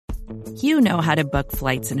You know how to book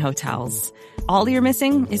flights and hotels. All you're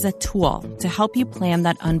missing is a tool to help you plan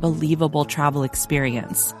that unbelievable travel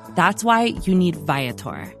experience. That's why you need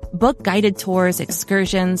Viator. Book guided tours,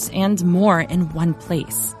 excursions, and more in one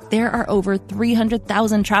place. There are over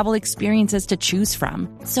 300,000 travel experiences to choose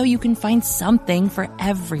from, so you can find something for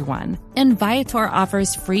everyone. And Viator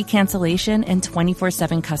offers free cancellation and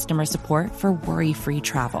 24/7 customer support for worry-free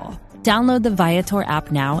travel. Download the Viator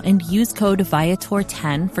app now and use code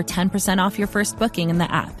Viator10 for 10% off your first booking in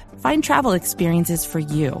the app. Find travel experiences for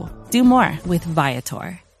you. Do more with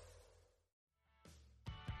Viator.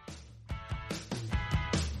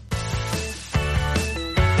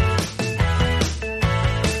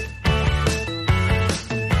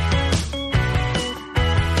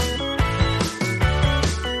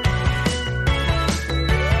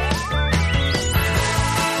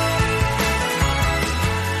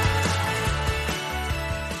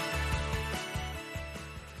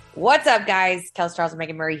 What's up, guys? Kelsey, Charles, and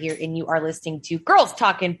Megan Murray here, and you are listening to Girls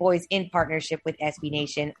Talkin' Boys in partnership with SB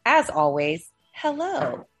Nation. As always,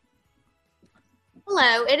 hello.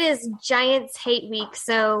 Hello. It is Giants Hate Week,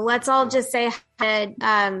 so let's all just say hi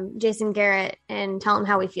to Jason Garrett and tell him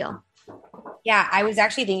how we feel. Yeah, I was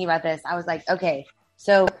actually thinking about this. I was like, okay,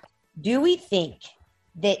 so do we think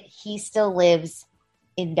that he still lives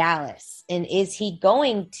in Dallas? And is he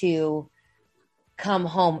going to come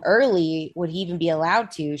home early? Would he even be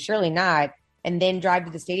allowed to? Surely not. And then drive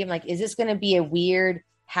to the stadium. Like, is this going to be a weird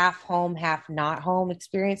half home, half not home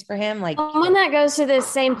experience for him? Like, someone that goes to the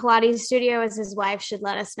same Pilates studio as his wife should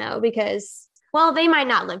let us know, because, well, they might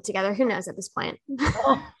not live together. Who knows at this point?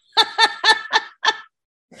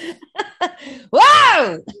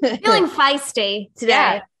 Whoa! Feeling feisty today.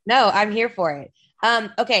 Yeah, no, I'm here for it.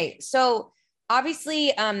 Okay, so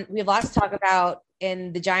obviously we have lots to talk about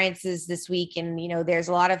in the Giants is this week. And, you know, there's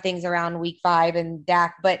a lot of things around week 5 and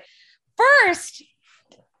Dak. But first,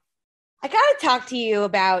 I got to talk to you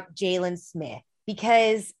about Jaylon Smith,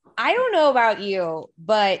 because I don't know about you,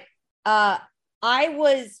 but I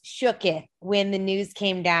was shooketh when the news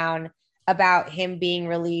came down about him being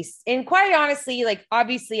released. And quite honestly, like,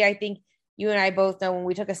 obviously, I think you and I both know when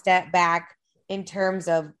we took a step back in terms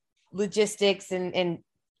of logistics and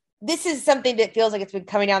this is something that feels like it's been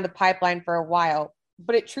coming down the pipeline for a while,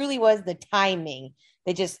 but it truly was the timing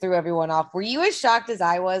that just threw everyone off. Were you as shocked as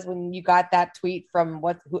I was when you got that tweet from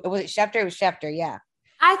was it Schefter? It was Schefter. Yeah.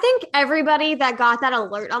 I think everybody that got that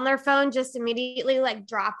alert on their phone just immediately like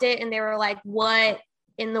dropped it. And they were like, what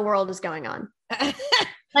in the world is going on?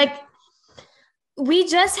 Like, we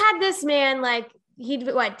just had this man, like, he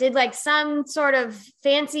did like some sort of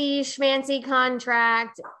fancy schmancy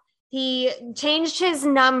contract. He changed his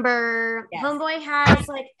number. Yes. Homeboy has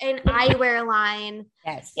like an eyewear line.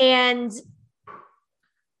 Yes. And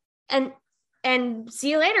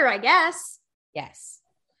see you later, I guess. Yes.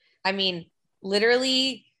 I mean,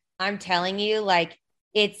 literally, I'm telling you, like,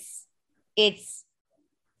 it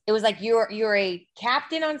was like you're a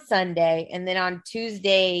captain on Sunday, and then on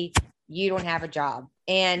Tuesday you don't have a job.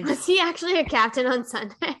 And was he actually a captain on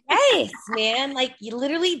Sunday? Yes, man. Like,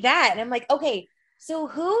 literally that. And I'm like, okay. So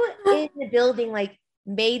who in the building, like,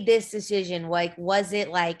 made this decision? Like, was it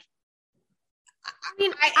like,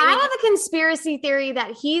 I have a conspiracy theory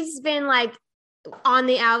that he's been like on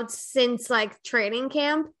the outs since like training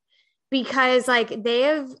camp, because like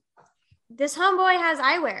this homeboy has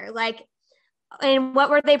eyewear, like, and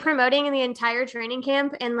what were they promoting in the entire training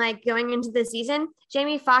camp and like going into the season?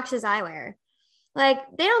 Jamie Foxx's eyewear. Like,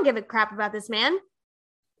 they don't give a crap about this man.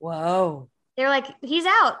 Whoa. They're like, he's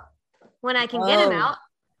out when I can get him out.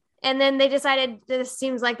 And then they decided this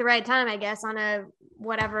seems like the right time, I guess, on a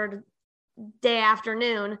whatever day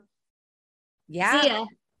afternoon. Yeah. See ya.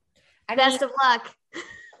 Best of luck.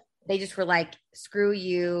 They just were like, screw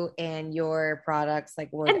you and your products. Like,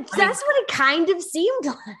 and that's what it kind of seemed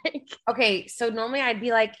like. Okay. So normally I'd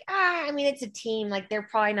be like, I mean, it's a team. Like, they're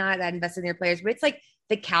probably not that invested in their players, but it's like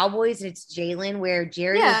the Cowboys and it's Jaylon, where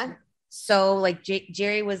Jerry was so like,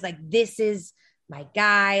 Jerry was like, this is my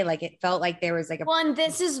guy. Like, it felt like there was like and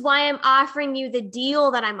this is why I'm offering you the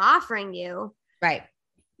deal that I'm offering you. Right.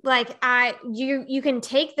 Like, you can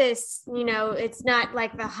take this, you know, it's not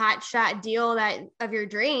like the hot shot deal of your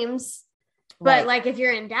dreams, but like, if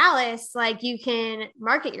you're in Dallas, like, you can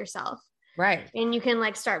market yourself. Right. And you can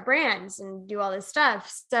like start brands and do all this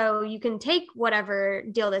stuff. So you can take whatever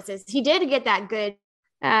deal this is. He did get that good.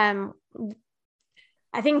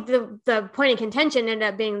 I think the point of contention ended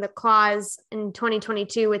up being the clause in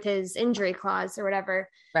 2022 with his injury clause or whatever.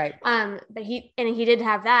 Right. But he did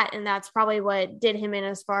have that, and that's probably what did him in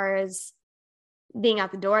as far as being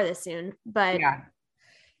out the door this soon. But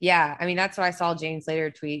Yeah. I mean, that's what I saw Jane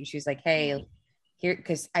Slater tweet. She was like, hey, here,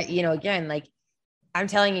 because again, like I'm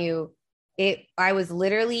telling you, I was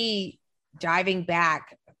literally driving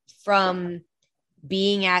back from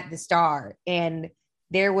being at the Star, and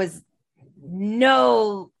there was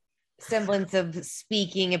no semblance of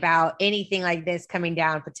speaking about anything like this coming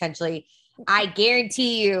down potentially. I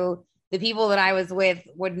guarantee you the people that I was with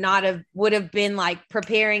would have been like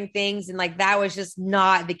preparing things, and like that was just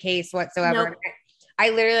not the case whatsoever. Nope. I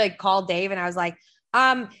literally like called Dave and I was like,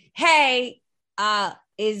 hey,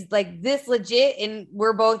 is like this legit? And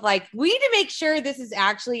we're both like, we need to make sure this is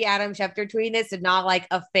actually Adam Schefter tweeting this and not like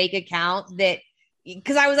a fake account that,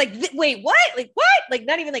 because I was like, wait, what? Like, what? Like,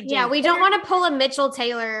 not even like, yeah, we don't want to pull a Mitchell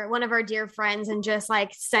Taylor, one of our dear friends, and just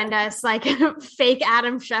like send us like a fake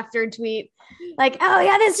Adam Schefter tweet. Like, oh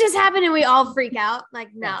yeah, this just happened. And we all freak out. Like,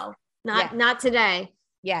 no, not today.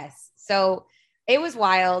 Yes. So it was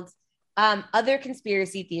wild. Other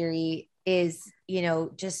conspiracy theory is,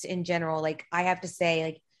 just in general, like I have to say,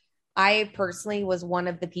 like, I personally was one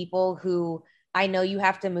of the people who, I know you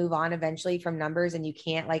have to move on eventually from numbers and you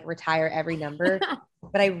can't like retire every number,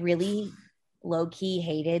 but I really low key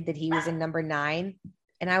hated that he was in number 9.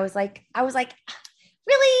 And I was like,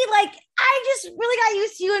 really? Like, I just really got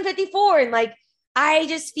used to you in 54. And like, I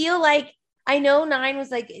just feel like, I know 9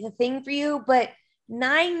 was like the thing for you, but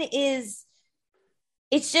 9 is,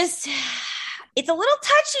 it's a little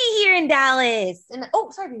touchy here in Dallas. And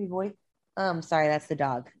sorry, baby boy. Sorry, that's the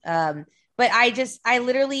dog. But I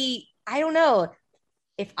literally, I don't know.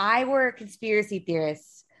 If I were a conspiracy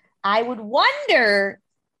theorist, I would wonder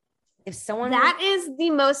if someone is the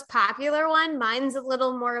most popular one. Mine's a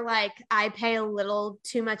little more like I pay a little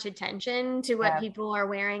too much attention to what people are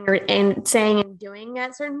wearing and saying and doing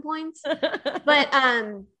at certain points. But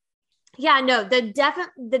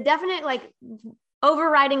the definite like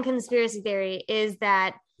overriding conspiracy theory is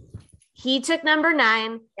that he took number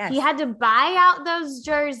 9. Yes. He had to buy out those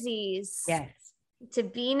jerseys. Yes. To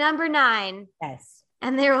be number 9. Yes.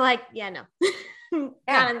 And they were like, yeah, no,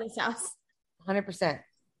 not in this house. 100%.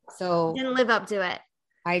 So didn't live up to it.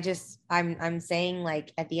 I'm saying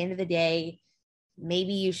like at the end of the day,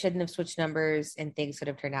 maybe you shouldn't have switched numbers and things could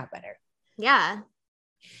have turned out better. Yeah.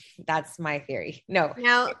 That's my theory. No.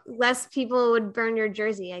 Now less people would burn your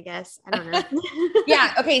jersey, I guess. I don't know.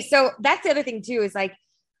 Yeah. Okay. So that's the other thing too, is like,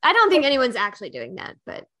 I don't think anyone's actually doing that,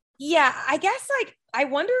 but yeah, I guess like, I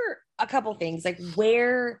wonder a couple things, like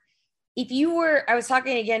I was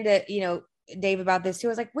talking again to, Dave about this too. I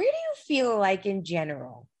was like, where do you feel like in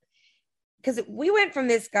general? Because we went from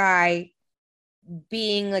this guy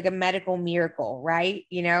being like a medical miracle, right?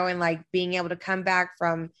 And like being able to come back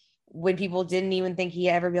from when people didn't even think he'd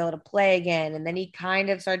ever be able to play again. And then he kind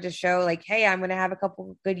of started to show like, hey, I'm going to have a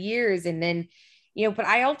couple good years. And then, but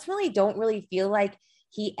I ultimately don't really feel like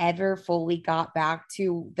he ever fully got back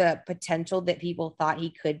to the potential that people thought he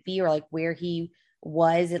could be, or like where he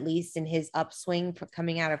was, at least in his upswing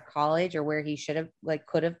coming out of college, or where he could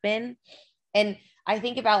have been. And I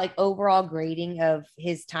think about like overall grading of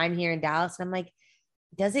his time here in Dallas. And I'm like,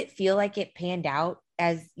 does it feel like it panned out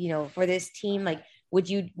as, for this team? Like, would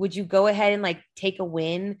you go ahead and like take a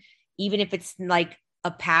win, even if it's like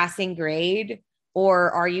a passing grade?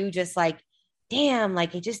 Or are you just like, damn,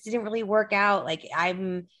 like it just didn't really work out. Like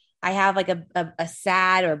I have like a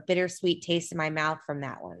sad or bittersweet taste in my mouth from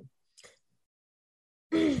that one.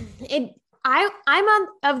 I'm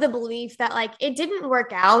of the belief that like it didn't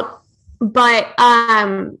work out, but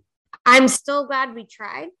I'm still glad we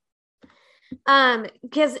tried.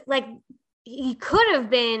 Because like he could have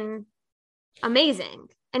been amazing,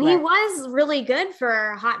 and he was really good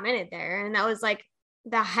for a hot minute there, and that was like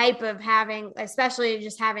the hype of having, especially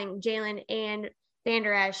just having Jaylon and Van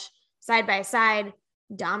Der Esch side by side,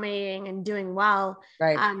 dominating and doing well.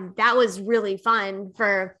 Right. That was really fun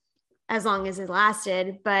for as long as it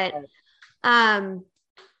lasted. But I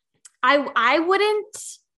wouldn't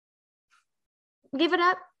give it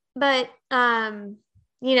up. But the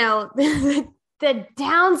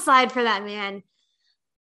downside for that man,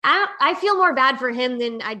 I feel more bad for him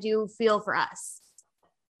than I do feel for us.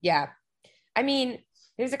 Yeah. I mean,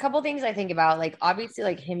 there's a couple things I think about, like obviously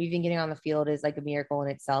like him even getting on the field is like a miracle in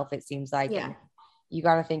itself. It seems like you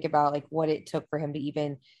got to think about like what it took for him to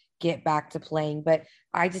even get back to playing. But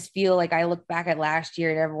I just feel like I look back at last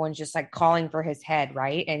year and everyone's just like calling for his head.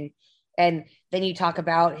 Right. And then you talk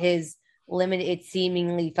about his limit. It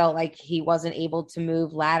seemingly felt like he wasn't able to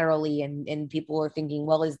move laterally. And people are thinking,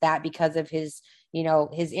 well, is that because of his,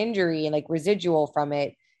 his injury and like residual from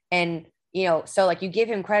it? And, so like you give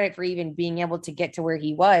him credit for even being able to get to where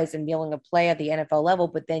he was and being able to play at the NFL level.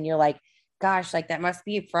 But then you're like, gosh, like that must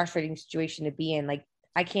be a frustrating situation to be in. Like,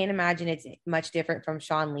 I can't imagine it's much different from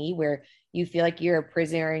Sean Lee, where you feel like you're a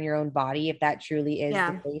prisoner in your own body. If that truly is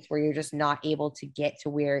the case, where you're just not able to get to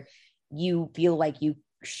where you feel like you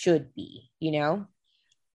should be, you know?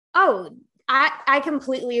 Oh, I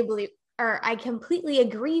completely believe, or I completely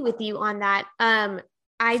agree with you on that.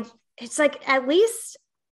 It's like, at least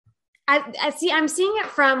I'm seeing it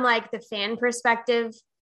from like the fan perspective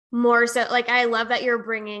more so. Like, I love that you're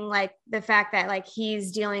bringing like the fact that like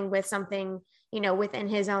he's dealing with something, you know, within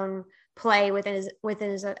his own play, within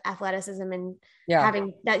his athleticism, and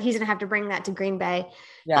having that he's going to have to bring that to Green Bay.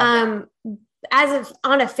 On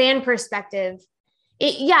a fan perspective,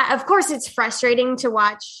 of course it's frustrating to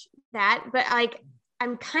watch that, but like,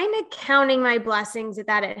 I'm kind of counting my blessings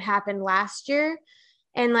that it happened last year,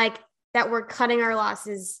 and like that we're cutting our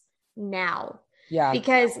losses now. Yeah.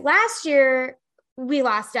 Because last year we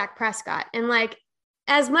lost Dak Prescott, and like,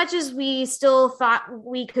 as much as we still thought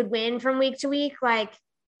we could win from week to week, like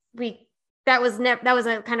that was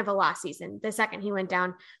a kind of a lost season the second he went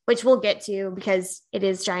down, which we'll get to because it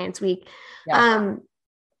is Giants week. Yeah.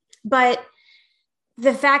 But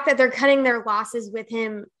the fact that they're cutting their losses with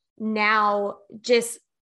him now, just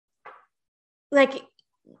like,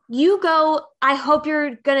 I hope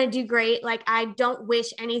you're going to do great. Like, I don't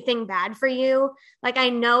wish anything bad for you. Like, I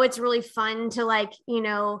know it's really fun to like, you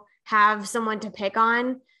know, have someone to pick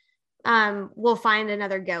on. We'll find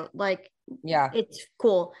another goat. Like, it's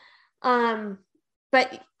cool.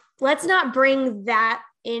 But let's not bring that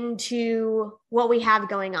into what we have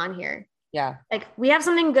going on here. Yeah. Like, we have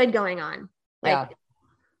something good going on. Like,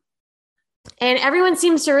 and everyone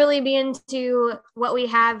seems to really be into what we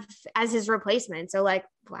have as his replacement. So like,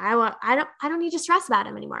 I don't need to stress about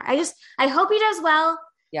him anymore. I hope he does well.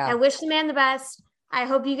 Yeah. I wish the man the best. I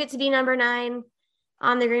hope you get to be number 9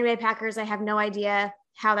 on the Green Bay Packers. I have no idea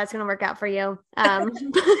how that's going to work out for you. But,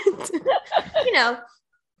 you know,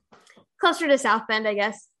 closer to South Bend, I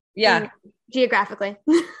guess. Yeah. Geographically.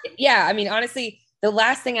 Yeah. I mean, honestly, the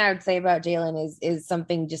last thing I would say about Jaylon is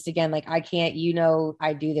something, just again, like, I can't, you know,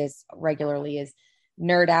 I do this regularly, is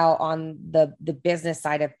nerd out on the business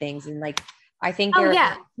side of things. And like, I think,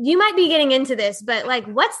 you might be getting into this, but like,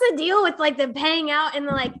 what's the deal with like the paying out and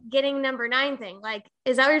the like getting number 9 thing? Like,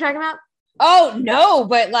 is that what you're talking about? Oh no,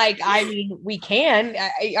 but like, I mean, we can.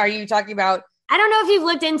 Are you talking about? I don't know if you've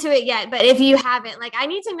looked into it yet, but if you haven't, like, I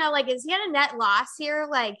need to know, like, is he at a net loss here?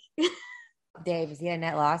 Like, Dave, is he at a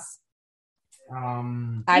net loss?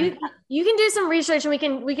 You can do some research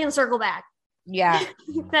and we can circle back. Yeah.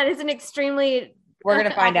 That is an extremely, we're going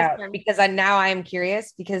to find out term. Because now I am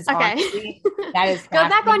curious, because honestly, that is go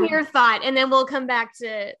back on your thought and then we'll come back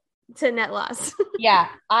to net loss. Yeah.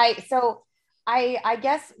 I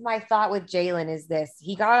guess my thought with Jaylon is this: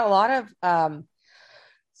 he got a lot of,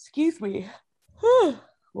 excuse me.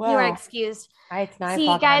 Wow. You are excused. It's 9 See,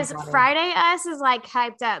 guys, Friday us is like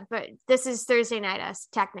hyped up, but this is Thursday night us,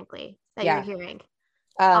 technically, that you're hearing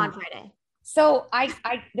on Friday. So I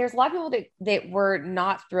there's a lot of people that were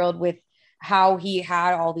not thrilled with how he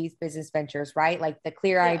had all these business ventures, right? Like the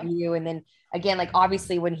clear eye view. And then again, like,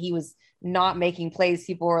 obviously when he was not making plays,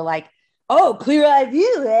 people were like, oh, clear eye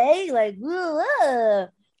view, eh? Like,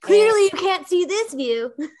 clearly you can't see this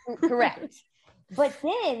view. Correct. But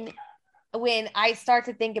then when I start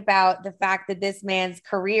to think about the fact that this man's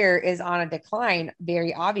career is on a decline,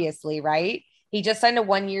 very obviously, right? He just signed a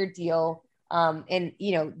 1-year deal. And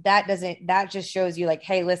you know, that just shows you like,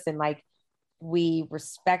 hey, listen, like, we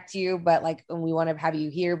respect you, but like, and we want to have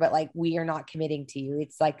you here, but like, we are not committing to you.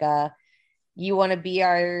 It's like, you want to be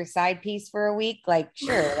our side piece for a week? Like,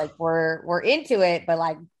 sure. Like, we're into it, but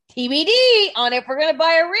like, TBD on if we're going to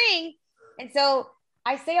buy a ring. And so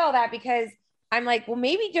I say all that because I'm like, well,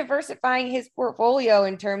 maybe diversifying his portfolio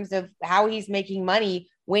in terms of how he's making money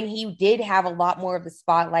when he did have a lot more of the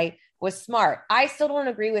spotlight was smart. I still don't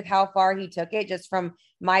agree with how far he took it, just from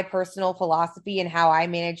my personal philosophy and how I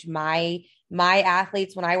manage my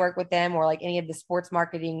athletes when I work with them, or like any of the sports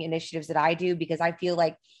marketing initiatives that I do, because I feel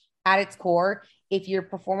like at its core, if your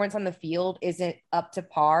performance on the field isn't up to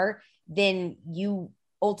par, then you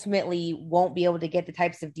ultimately won't be able to get the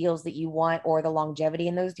types of deals that you want, or the longevity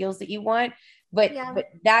in those deals that you want. But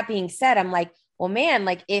that being said, I'm like, well, man,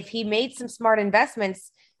 like, if he made some smart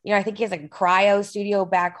investments, you know, I think he has like a cryo studio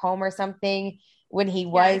back home or something when he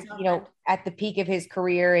was, you know, at the peak of his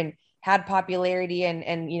career and had popularity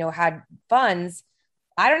and, you know, had funds.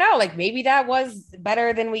 I don't know, like, maybe that was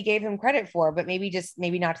better than we gave him credit for, but maybe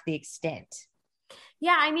not to the extent.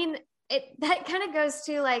 Yeah. I mean, that kind of goes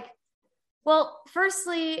to like, well,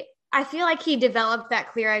 firstly, I feel like he developed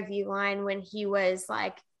that clear eye view line when he was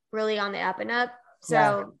like really on the up and up.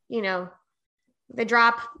 So, you know, the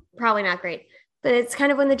drop, probably not great. but it's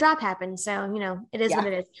kind of when the drop happened. So, it is what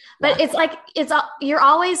it is. But Yeah. it's like, you're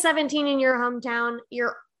always 17 in your hometown.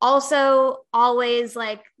 You're also always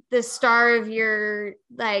like the star of your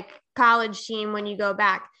like college team when you go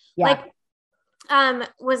back. Yeah.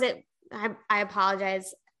 Like, was it, I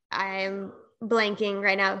apologize. I'm blanking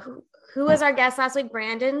right now. Who was our guest last week?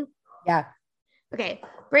 Brandon? Yeah. Okay.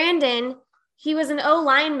 Brandon, he was an O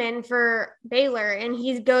lineman for Baylor, and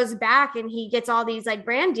he goes back and he gets all these like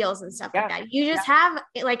brand deals and stuff like that. You just have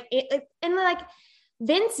like, and like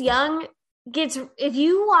Vince Young gets, if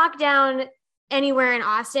you walk down anywhere in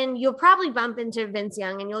Austin, you'll probably bump into Vince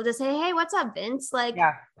Young and you'll just say, "Hey, what's up, Vince?" Like,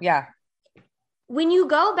 yeah. When you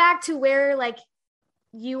go back to where like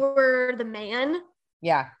you were the man.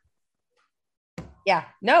 Yeah.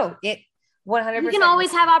 No, it 100%. You can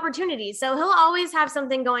always have opportunities. So he'll always have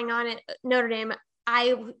something going on at Notre Dame,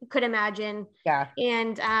 I could imagine. Yeah.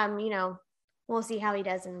 And, we'll see how he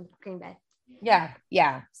does in Green Bay.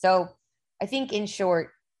 Yeah. So I think in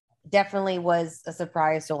short, definitely was a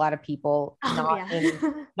surprise to a lot of people,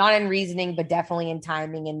 not in reasoning, but definitely in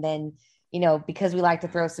timing. And then, because we like to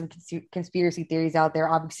throw some conspiracy theories out there,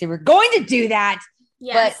 obviously we're going to do that.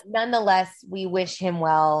 Yes. But nonetheless, we wish him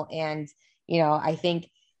well. And, I think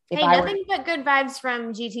nothing but good vibes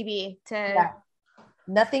from GTB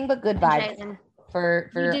nothing but good vibes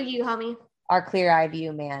for you, homie. Our clear eye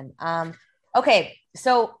view, man. Okay.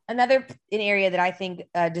 So an area that I think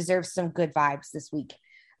deserves some good vibes this week.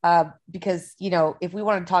 Because, if we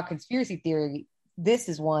want to talk conspiracy theory, this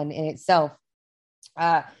is one in itself.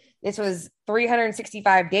 This was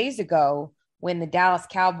 365 days ago when the Dallas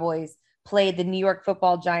Cowboys played the New York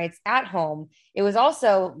Football Giants at home. It was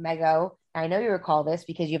also, Mego, I know you recall this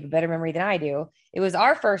because you have a better memory than I do. It was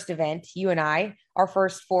our first event, you and I, our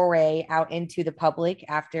first foray out into the public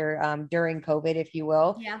after, during COVID, if you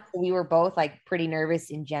will. Yeah. We were both like pretty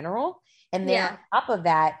nervous in general. And then on top of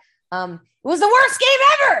that, it was the worst game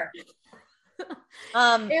ever.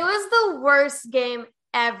 It was the worst game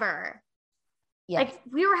ever. Yes. Like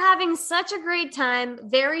we were having such a great time,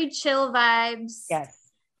 very chill vibes. Yes.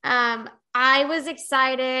 I was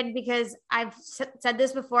excited because I've said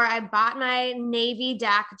this before. I bought my Navy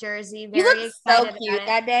Dak jersey. You looked so cute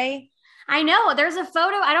that day. I know. There's a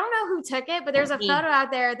photo. I don't know who took it, but there's a photo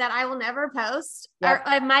out there that I will never post. Yep. Or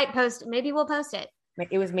I might post. Maybe we'll post it.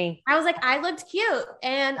 It was me. I was like, I looked cute,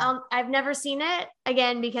 and I've never seen it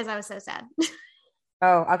again because I was so sad.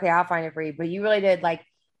 Oh, okay. I'll find it for you. But you really did. Like,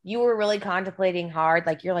 you were really contemplating hard.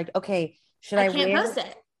 Like, you're like, okay, I can't post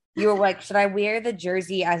it. You were like, should I wear the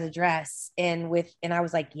jersey as a dress? And I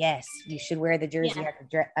was like, yes, you should wear the jersey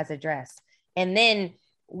as a dress. And then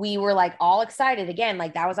we were like all excited again.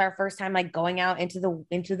 Like that was our first time like going out into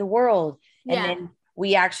the world. And then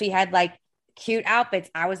we actually had like cute outfits.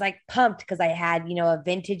 I was like pumped because I had, a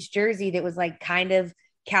vintage jersey that was like kind of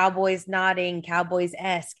Cowboys nodding,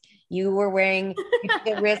 Cowboys-esque. You were wearing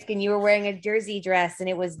the risk and you were wearing a jersey dress and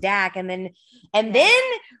it was Dak. And then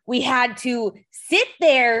we had to sit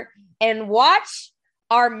there and watch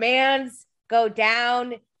our mans go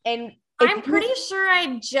down. And I'm pretty sure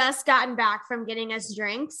I'd just gotten back from getting us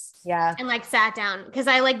drinks. Yeah. And like sat down because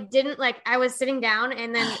I like didn't like, I was sitting down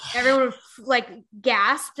and then everyone like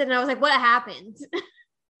gasped and I was like, what happened?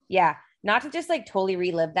 Yeah. Not to just like totally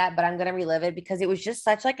relive that, but I'm going to relive it because it was just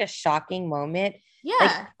such like a shocking moment.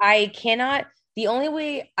 Yeah. Like, the only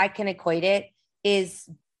way I can equate it is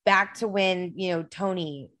back to when,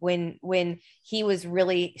 Tony, when he was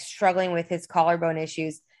really struggling with his collarbone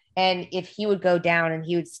issues. And if he would go down and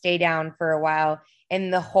he would stay down for a while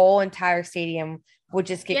and the whole entire stadium would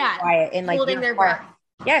just get quiet and like holding their breath.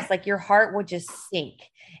 Yes. Like your heart would just sink.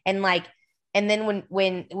 And like, and then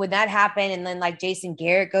when that happened and then like Jason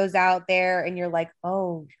Garrett goes out there and you're like,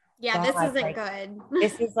 oh yeah, God, this isn't like, good.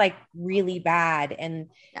 This is like really bad. And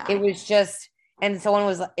it was just, and someone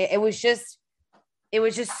was, it was just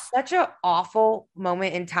such an awful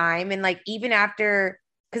moment in time. And like, even after,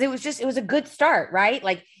 cause it was a good start, right?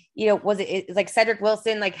 Like, it's like Cedric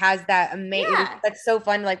Wilson, like has that amazing, that's so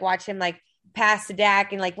fun to like watch him like pass to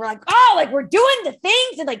Dak and like, we're like, oh, like we're doing the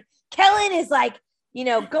things. And like Kellen is like,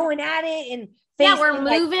 going at it and we're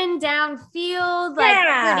moving downfield like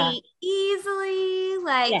pretty easily,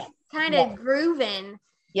 like kind of grooving.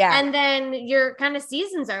 Yeah. And then your kind of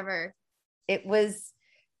season's over. It was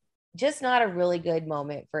just not a really good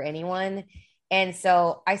moment for anyone. And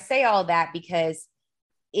so I say all that because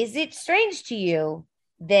is it strange to you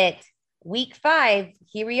that week 5,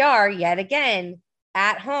 here we are yet again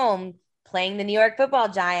at home playing the New York Football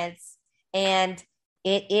Giants, and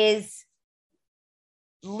it is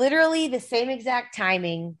literally the same exact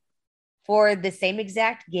timing for the same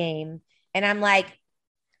exact game. And I'm like,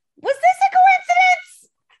 was this a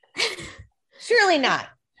Surely not.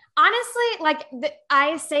 Honestly, like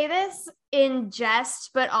I say this in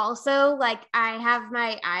jest, but also like I have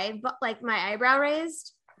my eyebrow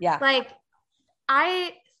raised. Yeah. Like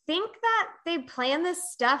I think that they plan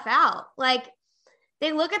this stuff out. Like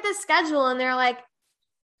they look at the schedule and they're like,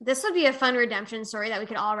 this would be a fun redemption story that we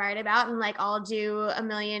could all write about and like all do a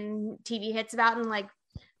million TV hits about and like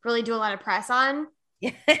really do a lot of press on.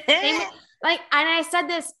 And I said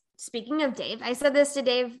this, speaking of Dave, I said this to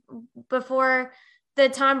Dave before the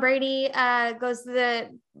Tom Brady goes to the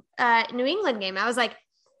New England game. I was like,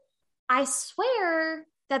 I swear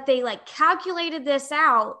that they like calculated this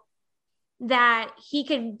out that he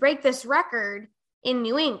could break this record in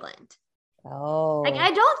New England. Oh, like I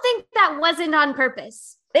don't think that wasn't on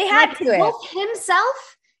purpose. They had to. Both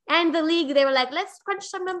himself and the league, they were like, let's crunch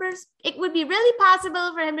some numbers. It would be really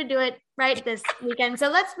possible for him to do it right this weekend. So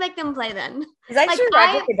let's make them play then. Is that your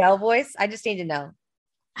Roger Goodell voice? I just need to know.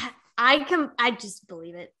 I just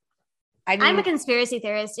believe it. I'm a conspiracy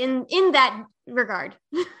theorist in that regard.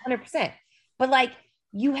 100%. But like,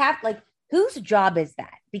 you have like, whose job is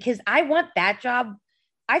that? Because I want that job.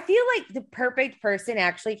 I feel like the perfect person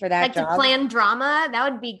actually for that job. Like to plan drama, that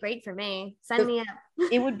would be great for me. Sign me up.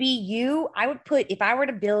 It would be you. I would put, if I were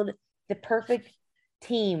to build the perfect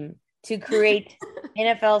team to create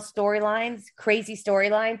NFL storylines, crazy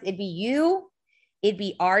storylines, it'd be you, it'd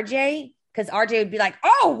be RJ, because RJ would be like,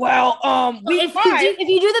 oh, well, if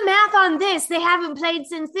you do the math on this, they haven't played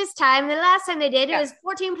since this time. The last time they did, it was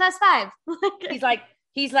 14 plus 5.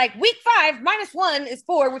 He's like, week 5 -1 is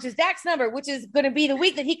 4, which is Dak's number, which is going to be the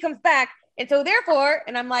week that he comes back. And so therefore,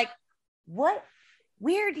 and I'm like, what?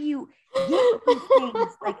 Where do you get these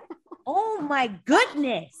things? Like, oh my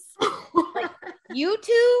goodness. Like, you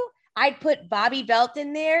two, I'd put Bobby Belt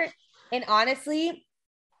in there. And honestly,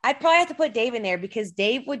 I'd probably have to put Dave in there because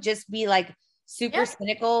Dave would just be like super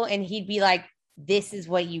cynical and he'd be like, this is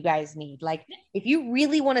what you guys need. Like, if you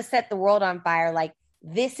really want to set the world on fire, like,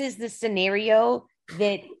 this is the scenario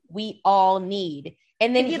that we all need.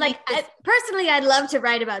 And then personally, I'd love to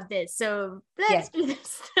write about this. So let's do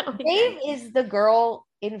this. Dave is the girl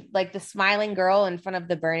in like the smiling girl in front of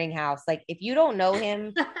the burning house. Like, if you don't know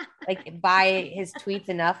him, like by his tweets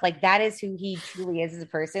enough, like that is who he truly is as a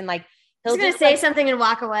person. Like, he's going to say something and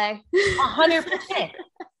walk away. 100%.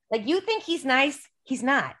 Like, you think he's nice. He's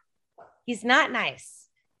not. He's not nice.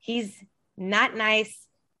 He's not nice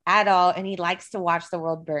at all. And he likes to watch the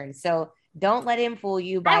world burn. So don't let him fool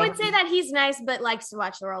you. I would say that he's nice, but likes to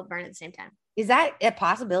watch the world burn at the same time. Is that a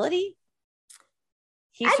possibility?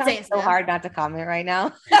 He's trying so hard not to comment right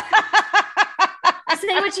now.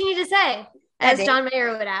 Say what you need to say, as John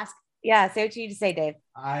Mayer would ask. Yeah, say what you need to say, Dave.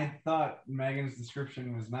 I thought Megan's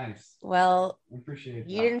description was nice. Well, I appreciate it.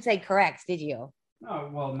 You didn't say correct, did you? No,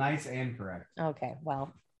 well, nice and correct. Okay,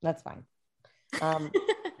 well, that's fine.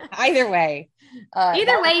 Either way,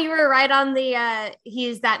 you were right on the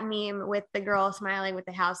he's that meme with the girl smiling with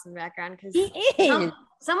the house in the background because he is.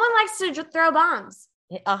 Someone likes to throw bombs.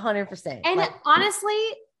 100%. And honestly,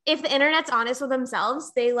 if the internet's honest with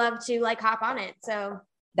themselves, they love to like hop on it. So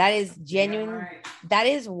that is genuine. Yeah, right. That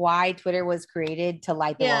is why Twitter was created, to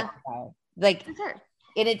light the world on fire. Like, sure.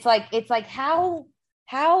 And it's like how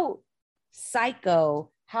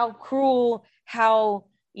psycho, how cruel, how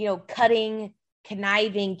cutting,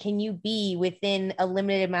 conniving can you be within a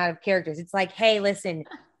limited amount of characters? It's like, hey, listen,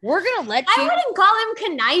 we're gonna let you. I wouldn't call him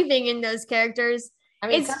conniving in those characters. I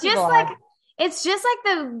mean, it's just like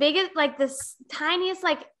the biggest, like the tiniest,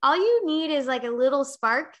 like all you need is like a little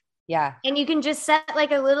spark. Yeah. And you can just set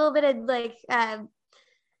like a little bit of like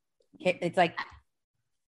it's like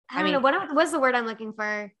I don't know what's the word I'm looking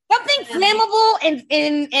for? Something flammable and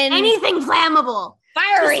anything flammable.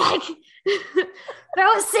 Fiery. Like,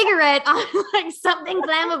 throw a cigarette on like something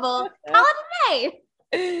flammable. Call it a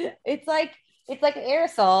day. It's like an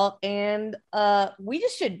aerosol, and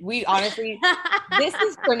we honestly this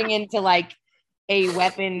is turning into like a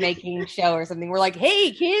weapon making show or something. We're like,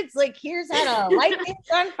 hey kids, like here's how to light things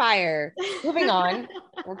on fire. Moving on.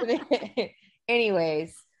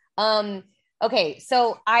 Anyways. Okay,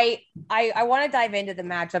 so I want to dive into the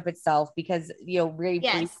matchup itself because very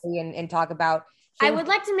briefly and talk about. I would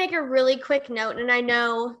like to make a really quick note, and I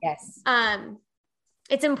know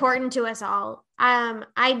it's important to us all.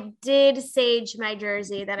 I did sage my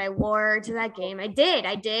jersey that I wore to that game. I did. Good.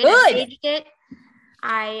 I saged it.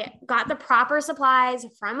 I got the proper supplies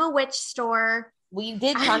from a witch store. We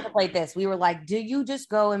did contemplate this. We were like, do you just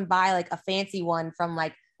go and buy like a fancy one from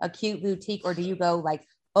like a cute boutique, or do you go like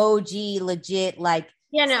OG legit like?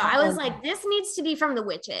 Yeah, no, I was like, this needs to be from the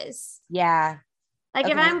witches. Yeah. Like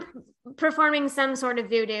Okay. if I'm performing some sort of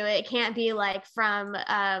voodoo, it can't be like from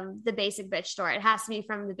the basic bitch store. It has to be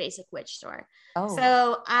from the basic witch store. Oh.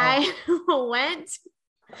 So I went.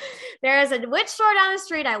 There is a witch store down the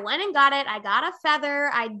street. I went and got it. I got a feather.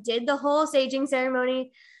 I did the whole saging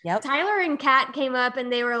ceremony. Yep. Tyler and Kat came up and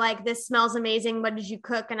they were like, "This smells amazing. What did you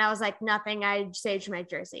cook?" And I was like, "Nothing. I saged my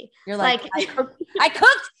jersey." You're like I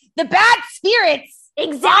cooked the bad spirits.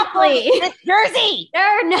 Exactly. This jersey. There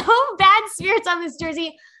are no bad spirits on this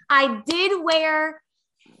jersey. I did wear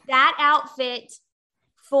that outfit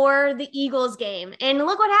for the Eagles game. And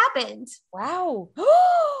look what happened. Wow.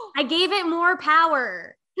 I gave it more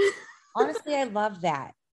power. Honestly, I love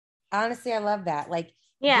that. Like,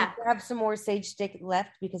 Yeah. do you have some more sage stick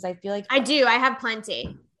left? Because I feel like I do. I have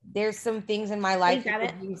plenty. there's some things in my life grab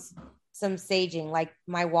that could use some saging, like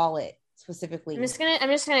my wallet specifically. I'm just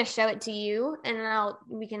gonna show it to you, and then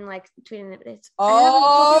we can like tweet it.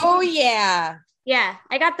 Oh yeah. Yeah,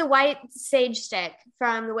 I got the white sage stick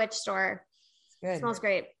from the witch store. Good. It smells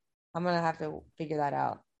great. I'm gonna have to figure that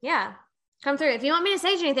out. Yeah, come through. If you want me to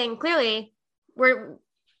sage anything, clearly we're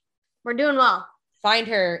doing well. Find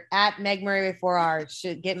her at Meg Murray with 4 R's.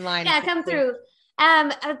 Should get in line. Yeah, come through.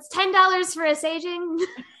 It's $10 for a saging.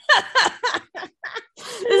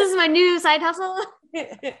 This is my new side hustle.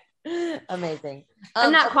 Amazing.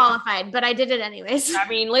 I'm not qualified, but I did it anyways. I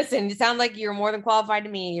mean, listen, it sounds like you're more than qualified to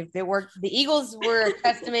me. If it worked, the Eagles were a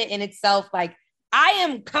testament in itself. Like, I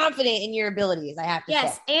am confident in your abilities, I have to say.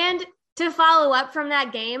 Yes, and to follow up from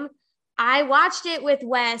that game, I watched it with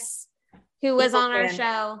Wes, who was on our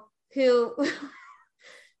show, who,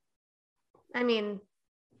 I mean,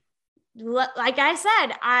 like I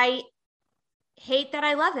said, I hate that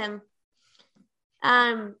I love him.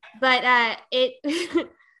 But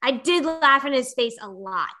I did laugh in his face a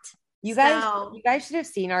lot. You guys should have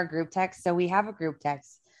seen our group text. So we have a group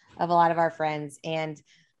text of a lot of our friends, and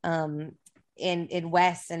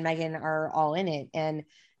Wes and Megan are all in it. And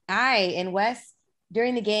I and Wes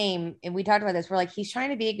during the game, and we talked about this, we're like, he's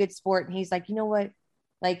trying to be a good sport. And he's like, you know what?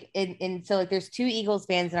 Like, and so like there's 2 Eagles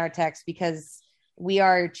fans in our text because we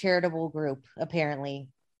are a charitable group, apparently.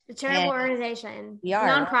 A charitable organization. We are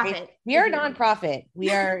nonprofit. We are nonprofit.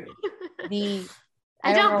 We are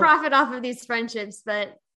I don't profit off of these friendships,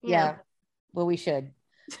 but yeah, well, we should.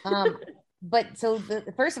 But so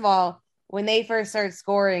first of all, when they first started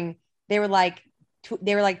scoring, they were like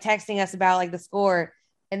texting us about like the score.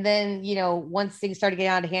 And then, once things started getting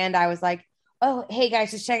out of hand, I was like, oh, hey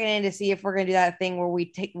guys, just checking in to see if we're going to do that thing where we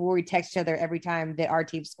text each other every time that our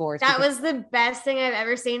team scores. That was the best thing I've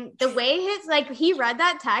ever seen. The way he read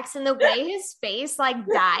that text and the way his face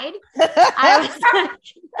died. I was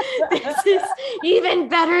like, this is even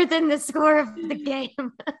better than the score of the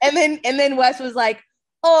game. And then Wes was like,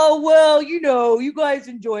 oh, well, you guys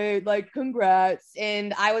enjoy it. Like, congrats.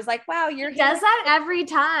 And I was like, wow, he does that every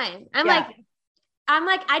time. I'm like,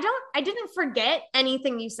 I didn't forget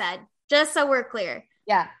anything you said. Just so we're clear.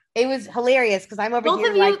 Yeah, it was hilarious because I'm over Both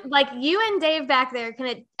here. Both of you, like you and Dave back there,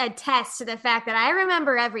 can attest to the fact that I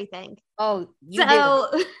remember everything. Oh, you do.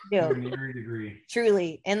 To a degree.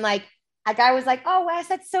 Truly. And like I was like, oh, Wes,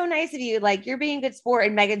 that's so nice of you. Like, you're being a good sport.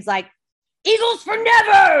 And Megan's like, Eagles for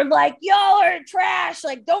never. Like, y'all are trash.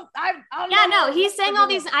 Like, no, he's saying all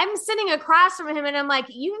these. I'm sitting across from him and I'm like,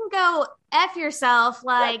 you can go F yourself.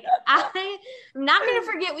 Like, I'm not going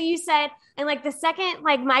to forget what you said. And like the second,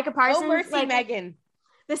 like Micah Parsons, oh, mercy, Megan.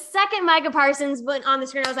 The second Micah Parsons went on the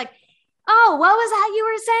screen, I was like, oh, what was that you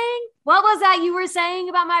were saying? What was that you were saying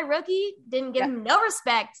about my rookie? Didn't give him no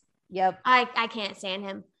respect. Yep. I can't stand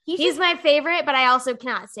him. He's my favorite, but I also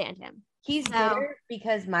cannot stand him. He's bitter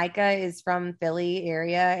because Micah is from Philly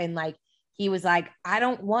area. And like, he was like, I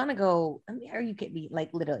don't want to go. I mean, are you kidding me?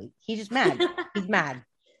 Like, literally, he's just mad. He's mad.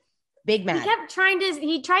 Big mad.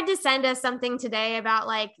 He tried to send us something today about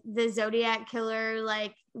like the Zodiac killer,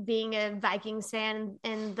 like being a Vikings fan.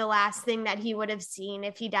 And the last thing that he would have seen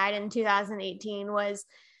if he died in 2018 was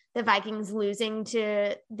the Vikings losing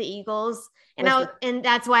to the Eagles. And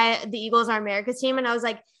that's why the Eagles are America's team. And I was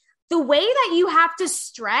like, the way that you have to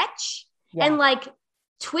stretch and like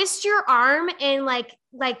twist your arm and like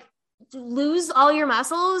lose all your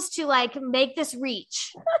muscles to like make this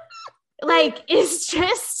reach. Like, it's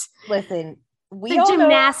just the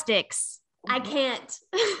gymnastics. I can't.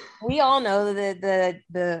 We all know that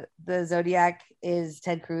the Zodiac is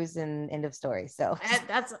Ted Cruz and end of story. So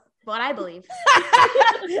that's what I believe.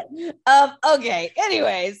 Okay.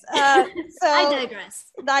 Anyways, so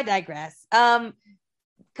I digress.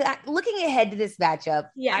 Looking ahead to this matchup,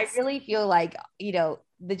 I really feel like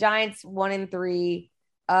the Giants 1-3.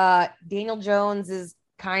 Daniel Jones is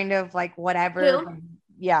kind of like whatever. Who?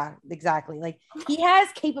 yeah, exactly. Like he has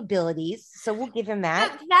capabilities, so we'll give him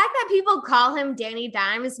that. The fact that people call him Danny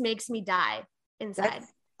Dimes makes me die inside.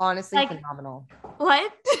 That's honestly Like, phenomenal.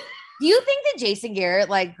 What? Do you think that Jason Garrett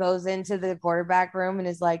like goes into the quarterback room and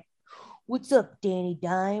is like, "What's up, Danny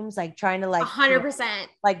Dimes?" Like trying to like 100%.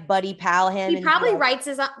 like buddy pal him. He probably writes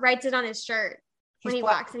it on his shirt when he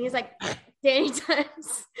walks, and he's like, "Danny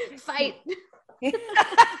Dimes, fight."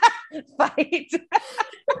 Fight.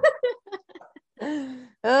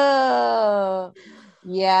 Oh,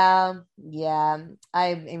 yeah.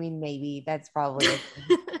 I mean, maybe that's probably it.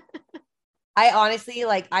 I honestly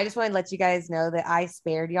I just want to let you guys know that I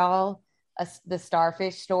spared y'all the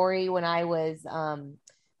starfish story when I was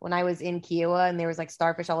in Kiowa and there was like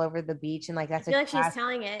starfish all over the beach and like that's I feel like she's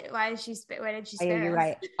telling it. Why did she spare You're us?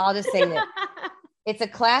 right. I'll just say that it's a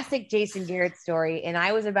classic Jason Garrett story, and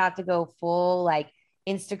I was about to go full like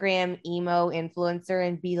Instagram emo influencer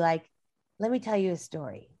and be like, "Let me tell you a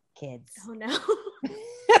story, kids." Oh no.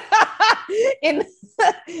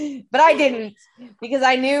 But I didn't, because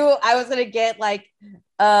I knew I was gonna get like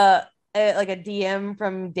a DM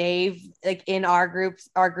from Dave like in our group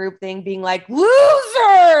thing being like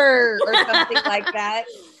loser or something like that,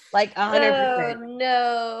 like 100%. Oh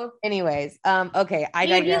no. Anyways, okay,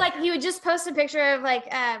 he would just post a picture of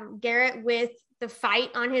like Garrett with the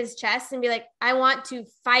fight on his chest and be like, "I want to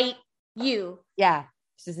fight you." Yeah,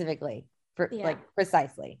 specifically like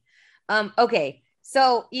precisely. Okay.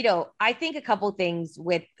 So, I think a couple things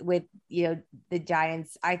with, the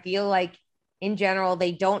Giants. I feel like in general,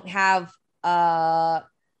 they don't have a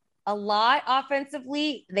lot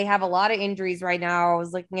offensively. They have a lot of injuries right now. I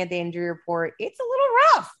was looking at the injury report. It's a little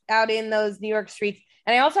rough out in those New York streets.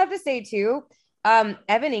 And I also have to say too,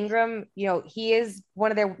 Evan Ingram, he is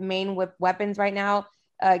one of their main weapons right now.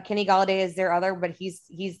 Kenny Galladay is their other, but he's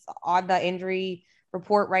on the injury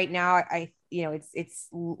report right now. It's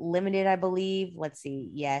limited, I believe. Let's see.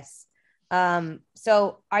 Yes.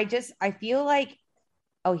 So I feel like,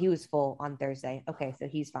 he was full on Thursday. Okay. So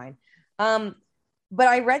he's fine. But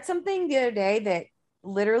I read something the other day that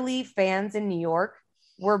literally fans in New York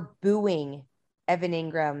were booing Evan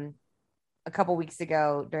Ingram a couple weeks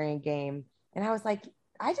ago during a game. And I was like,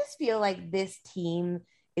 I just feel like this team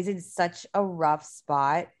is in such a rough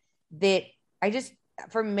spot that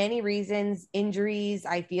for many reasons, injuries,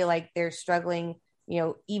 I feel like they're struggling,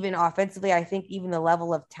 even offensively. I think even the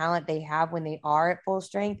level of talent they have when they are at full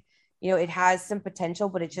strength, it has some potential,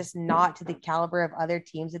 but it's just not to the caliber of other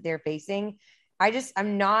teams that they're facing. I just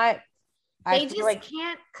can't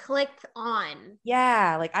click on.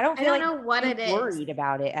 Yeah. Like, I don't know what it is. Worried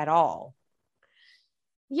about it at all.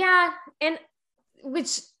 Yeah. And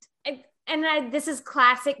this is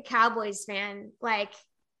classic Cowboys fan. Like,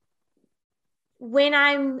 when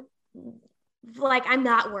I'm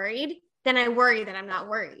not worried, then I worry that I'm not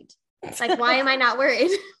worried. Like, why am I not worried?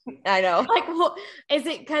 I know. Like, is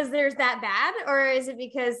it because there's that bad, or is it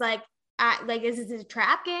because is this a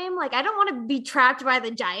trap game? Like, I don't want to be trapped by the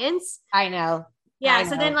Giants. I know. Yeah.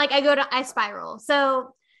 So then I spiral.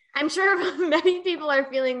 So I'm sure many people are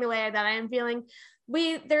feeling the way that I am feeling.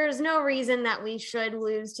 There's no reason that we should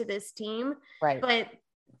lose to this team. Right. But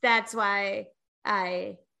that's why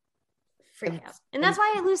I freak out. And that's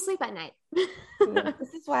why I lose sleep at night.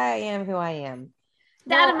 This is why I am who I am.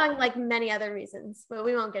 Among like many other reasons, but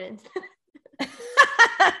we won't get into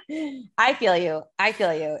that. I feel you.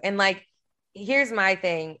 And like, here's my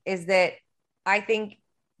thing is that I think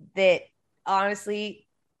that honestly,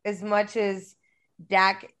 as much as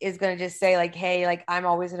Dak is going to just say like, hey, like I'm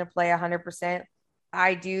always going to play 100%.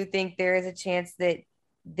 I do think there is a chance that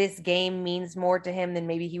this game means more to him than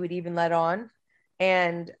maybe he would even let on.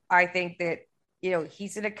 And I think that,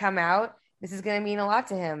 he's going to come out. This is going to mean a lot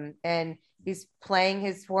to him. And he's playing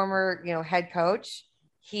his former, head coach.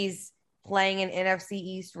 He's playing an NFC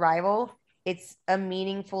East rival. It's a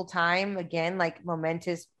meaningful time. Again, like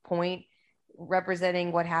momentous point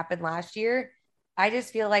representing what happened last year. I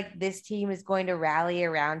just feel like this team is going to rally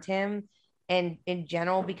around him and in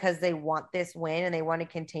general because they want this win and they want to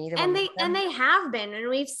continue the momentum. And they have been, and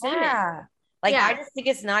we've seen it. I just think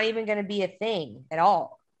it's not even going to be a thing at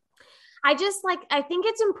all. I think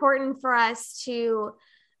it's important for us to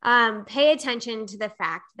pay attention to the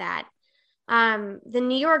fact that the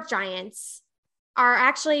New York Giants are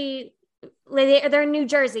actually, they're New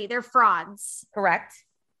Jersey. They're frauds. Correct.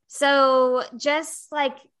 So just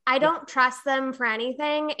like, I don't trust them for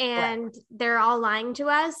anything, and they're all lying to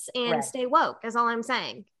us, and stay woke is all I'm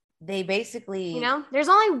saying. They basically, there's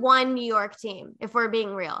only one New York team, if we're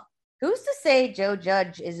being real. Who's to say Joe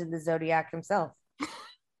Judge isn't the Zodiac himself?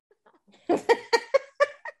 Who's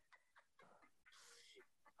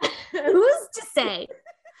to say?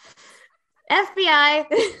 FBI.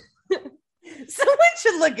 Someone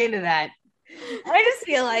should look into that. I just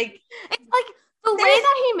feel like it's like the way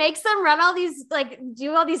that he makes them run all these, like,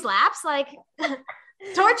 do all these laps, like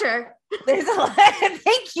torture. There's a lot.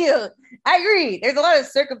 Thank you. I agree. There's a lot of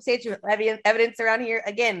circumstantial evidence around here.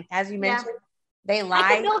 Again, as you mentioned, they lie.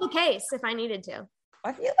 I could build a case if I needed to.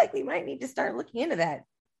 I feel like we might need to start looking into that.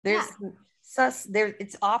 There's sus. There,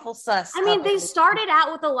 it's awful sus. I mean, they started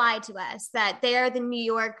out with a lie to us that they are the New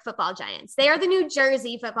York Football Giants. They are the New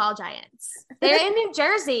Jersey Football Giants. They're in New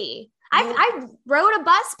Jersey. I rode a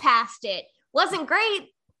bus past it. Wasn't great.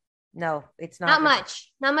 No, it's not. Not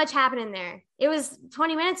much. Not much happening there. It was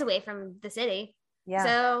 20 minutes away from the city. Yeah.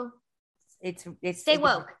 So it's stay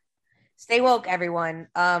woke. Stay woke, everyone.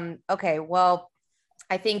 Okay. Well,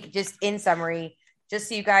 I think just in summary, just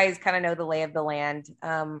so you guys kind of know the lay of the land.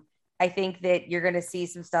 I think that you're going to see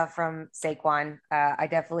some stuff from Saquon. I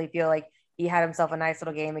definitely feel like he had himself a nice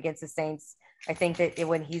little game against the Saints. I think that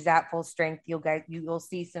when he's at full strength, you'll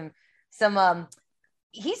see some.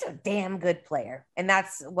 He's a damn good player, and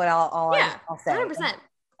that's what I'll say. 100%.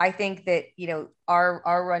 I think that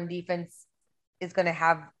our run defense is going to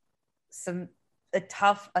have a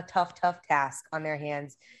tough task on their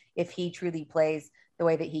hands if he truly plays the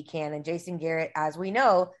way that he can. And Jason Garrett, as we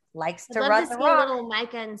know, likes to run the rock. A little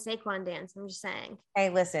Micah and Saquon dance. I'm just saying. Hey,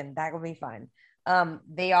 listen, that would be fun.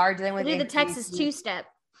 They are dealing with the Texas two-step.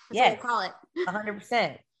 Yes, what we call it.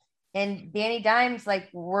 100%. And Danny Dimes, like,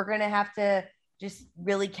 we're gonna have to just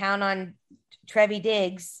really count on Trevi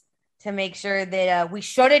Diggs to make sure that we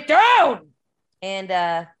shut it down. And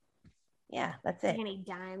yeah, that's it. Danny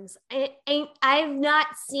Dimes. I've not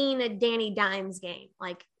seen a Danny Dimes game.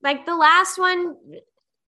 Like the last one.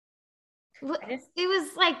 It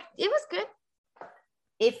was good.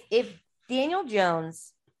 If Daniel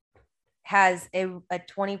Jones has a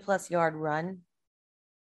 20+ yard run,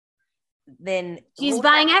 then he's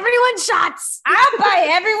buying everyone shots. I'll buy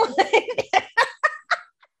everyone.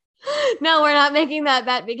 No, we're not making that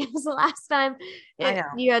bet because the last time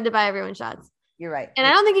you had to buy everyone shots. You're right. And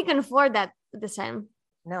I don't think you can afford that this time.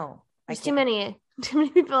 No. There's too many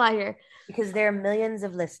people out here. Because there are millions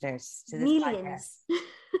of listeners to this podcast.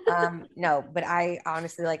 No, but I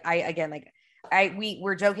honestly,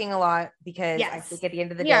 we're joking a lot because I think at the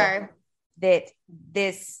end of the day that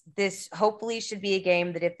this hopefully should be a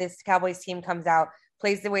game that if this Cowboys team comes out,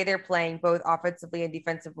 plays the way they're playing, both offensively and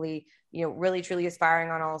defensively, really truly is firing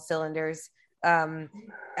on all cylinders.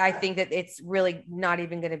 I think that it's really not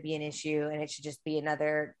even going to be an issue, and it should just be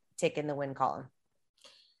another tick in the win column.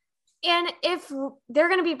 And if they're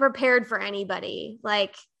going to be prepared for anybody,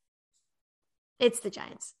 like, it's the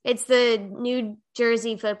Giants. It's the New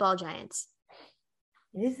Jersey Football Giants.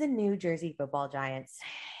 It is the New Jersey Football Giants.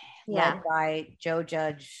 Yeah. Led by Joe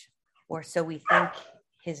Judge, or so we think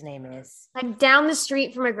his name is. Like down the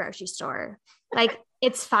street from a grocery store. Like,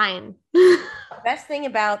 it's fine. The best thing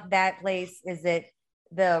about that place is that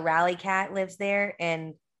the Rally Cat lives there,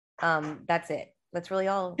 and that's it. That's really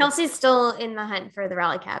all. Kelsey's still in the hunt for the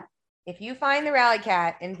Rally Cat. If you find the Rally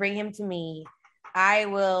Cat and bring him to me, I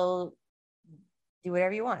will do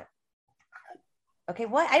whatever you want. Okay,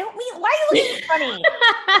 what? I don't mean, why are you looking funny?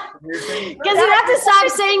 Because you have to stop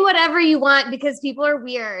saying whatever you want because people are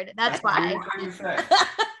weird. That's why.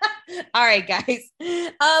 All right, guys.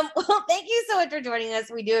 Well, thank you so much for joining us.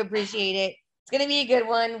 We do appreciate it. It's going to be a good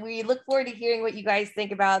one. We look forward to hearing what you guys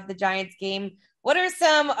think about the Giants game. What are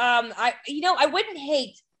some, I wouldn't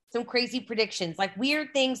hate some crazy predictions. Like,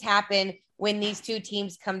 weird things happen when these two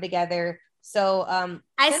teams come together. So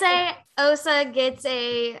I say Osa gets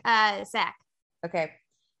a sack. Okay.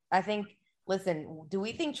 I think, listen, do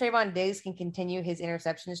we think Trayvon Diggs can continue his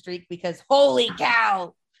interception streak? Because holy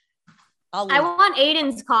cow. I want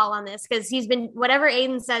Aiden's call on this because he's been, whatever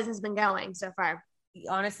Aiden says has been going so far.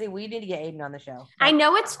 Honestly, we need to get Aiden on the show. I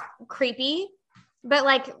know it's creepy, but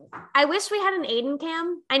like, I wish we had an Aiden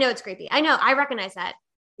cam. I know it's creepy. I know. I recognize that.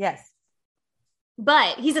 Yes.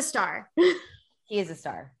 But he's a star. He is a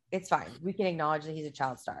star. It's fine. We can acknowledge that he's a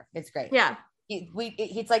child star. It's great. Yeah.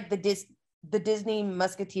 It's like the Disney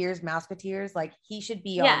Mouseketeers. Like, he should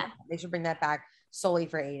be on. They should bring that back solely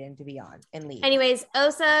for Aiden to be on and lead. Anyways,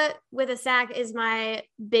 Osa with a sack is my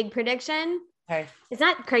big prediction. Okay. It's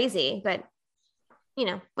not crazy, but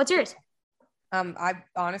what's yours? I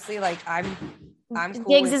honestly, like, I'm cool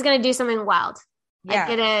Diggs is going to do something wild. Yeah.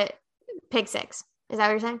 Like, get a pick six. Is that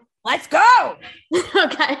what you're saying? Let's go.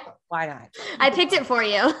 Okay. Why not? I picked it for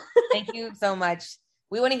you. Thank you so much.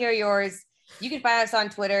 We want to hear yours. You can find us on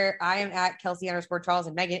Twitter. I am at Kelsey_Charles,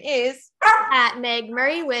 and Megan is at Meg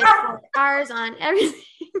Murray with R's on everything.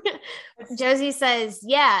 Josie says,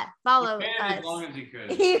 yeah, follow He ran us. as long as he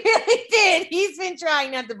could. He really did. He's been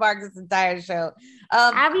trying not to bark this entire show.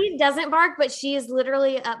 Abby doesn't bark, but she is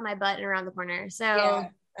literally up my butt and around the corner. So yeah,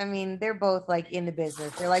 I mean, they're both like in the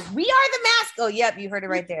business. They're like, we are the mask. Oh, yep, you heard it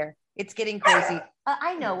right there. It's getting crazy.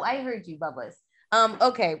 I know. I heard you, Bubbles.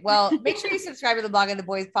 Okay, well, make sure you subscribe to the Blog and the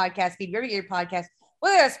Boys podcast feed, wherever you get your podcast,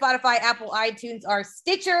 whether it's Spotify, Apple, iTunes, or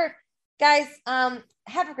Stitcher. Guys,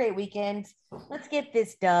 have a great weekend. Let's get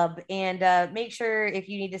this dub, and make sure if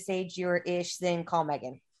you need to sage your ish, then call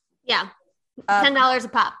Megan. yeah, $10 a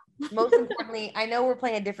pop. Most importantly, I know we're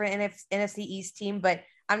playing a different NFC East team, but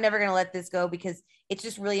I'm never going to let this go because it's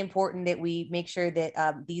just really important that we make sure that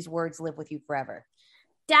these words live with you forever.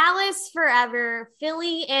 Dallas forever,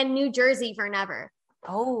 Philly and New Jersey for never.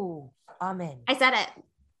 Oh, amen. I said it.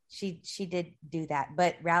 She did do that,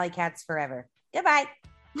 but Rally Cats forever. Goodbye.